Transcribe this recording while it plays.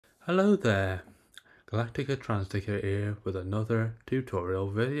Hello there, Galactica Transticker here with another tutorial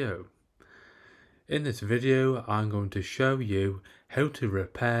video. In this video I'm going to show you how to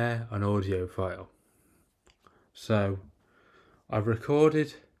repair an audio file. So I've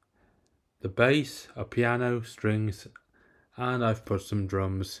recorded the bass, a piano, strings, and I've put some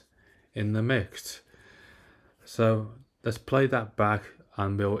drums in the mix. So let's play that back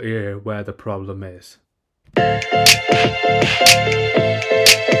and we'll hear where the problem is.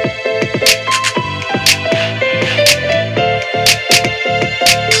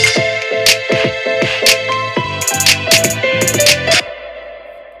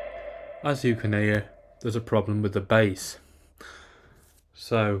 As you can hear, there's a problem with the bass.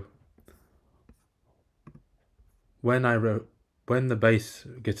 So when the bass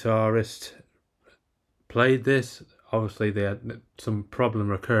guitarist played this, obviously some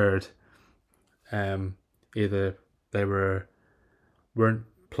problem occurred. Either they weren't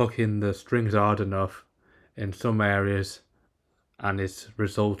plucking the strings hard enough in some areas, and it's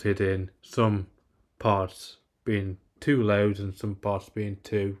resulted in some parts being too loud and some parts being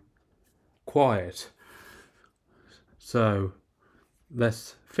too quiet. So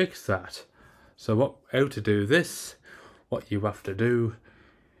let's fix that. So how to do this? What you have to do,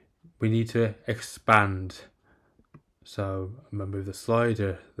 we need to expand. So I'm going to move the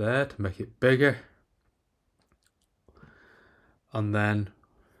slider there to make it bigger, and then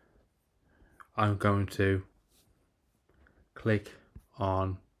I'm going to click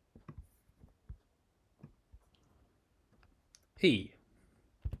on E.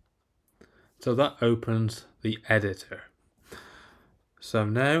 So that opens the editor. So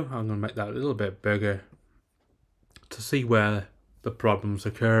now I'm going to make that a little bit bigger to see where the problems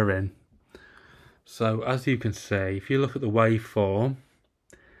occur in. So as you can see, if you look at the waveform,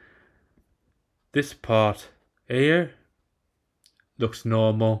 this part here looks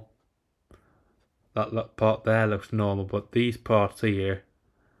normal. That part there looks normal, but these parts here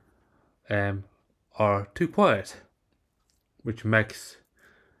are too quiet, which makes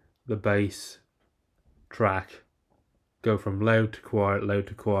the bass track go from loud to quiet, loud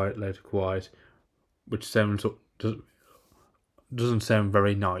to quiet, loud to quiet, which doesn't sound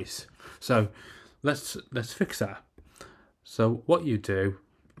very nice. So let's fix that. So what you do,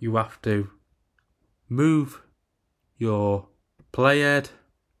 you have to move your playhead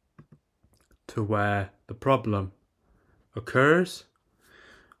to where the problem occurs,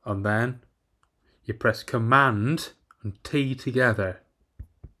 and then you press Command and T together.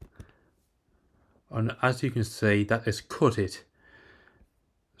 And as you can see, that is cut it.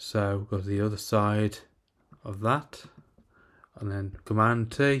 So go to the other side of that, and then Command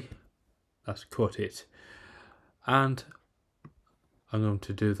T, that's cut it. And I'm going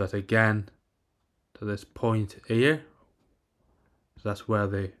to do that again to this point here. So that's where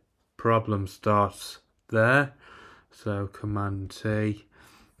the problem starts there. So Command T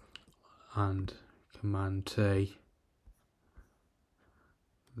and Command T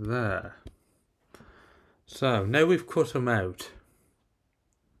there. So now we've cut them out,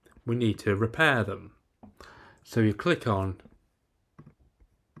 we need to repair them. So you click on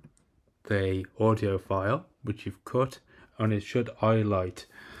the audio file which you've cut, and it should highlight.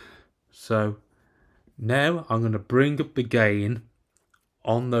 So now I'm going to bring up the gain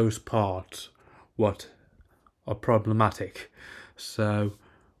on those parts what are problematic. So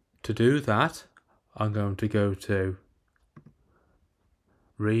to do that, I'm going to go to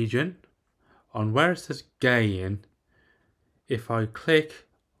Region. On where it says gain, if I click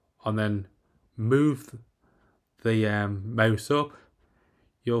and then move the mouse up,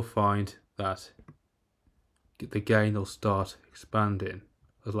 you'll find that the gain will start expanding,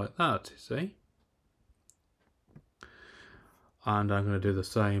 just like that, you see. And I'm going to do the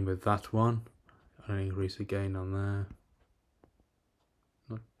same with that one, and increase the gain on there.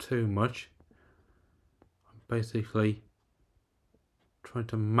 Not too much. I'm basically trying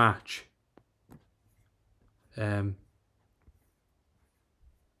to match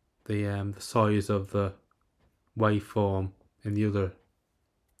the size of the waveform in the other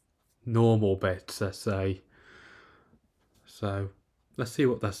normal bits, let's say. So let's see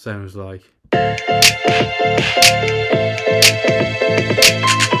what that sounds like.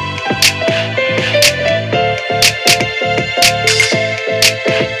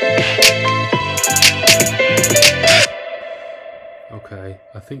 Okay,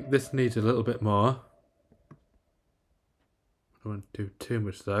 I think this needs a little bit more. I don't want to do too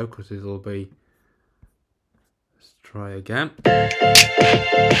much though, because it'll be... Let's try again.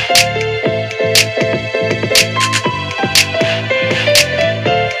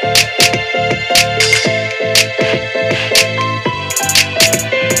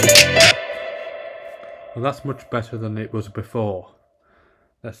 Well, that's much better than it was before.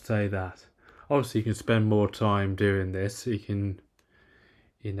 Let's say that. Obviously, you can spend more time doing this. You can,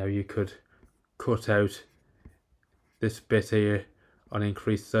 you could cut out this bit here and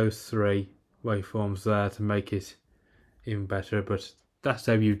increase those 3 waveforms there to make it even better, but that's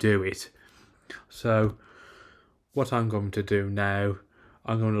how you do it. So what I'm going to do now,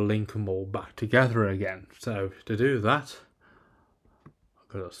 I'm going to link them all back together again. So to do that,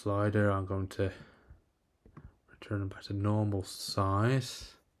 I've got a slider. I'm going to return them back to normal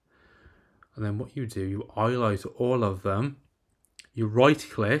size, and then what you do, you highlight all of them, you right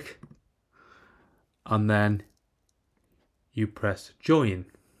click, and then you press join,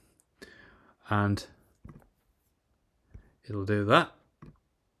 and it'll do that,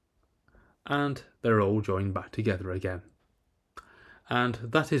 and they're all joined back together again. And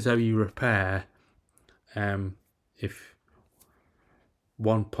that is how you repair if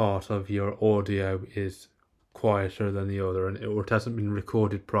one part of your audio is quieter than the other, or it hasn't been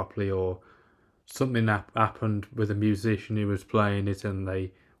recorded properly, or something happened with a musician who was playing it and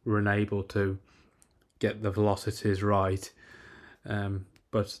they were unable to get the velocities right.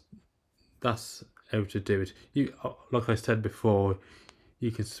 But that's how to do it. You, like I said before,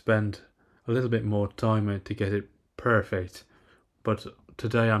 you can spend a little bit more time on it to get it perfect, but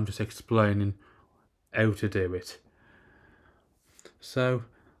today I'm just explaining how to do it. So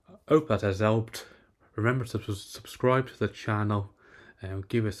I hope that has helped. Remember to subscribe to the channel and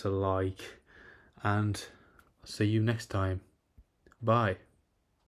give us a like, and I'll see you next time. Bye.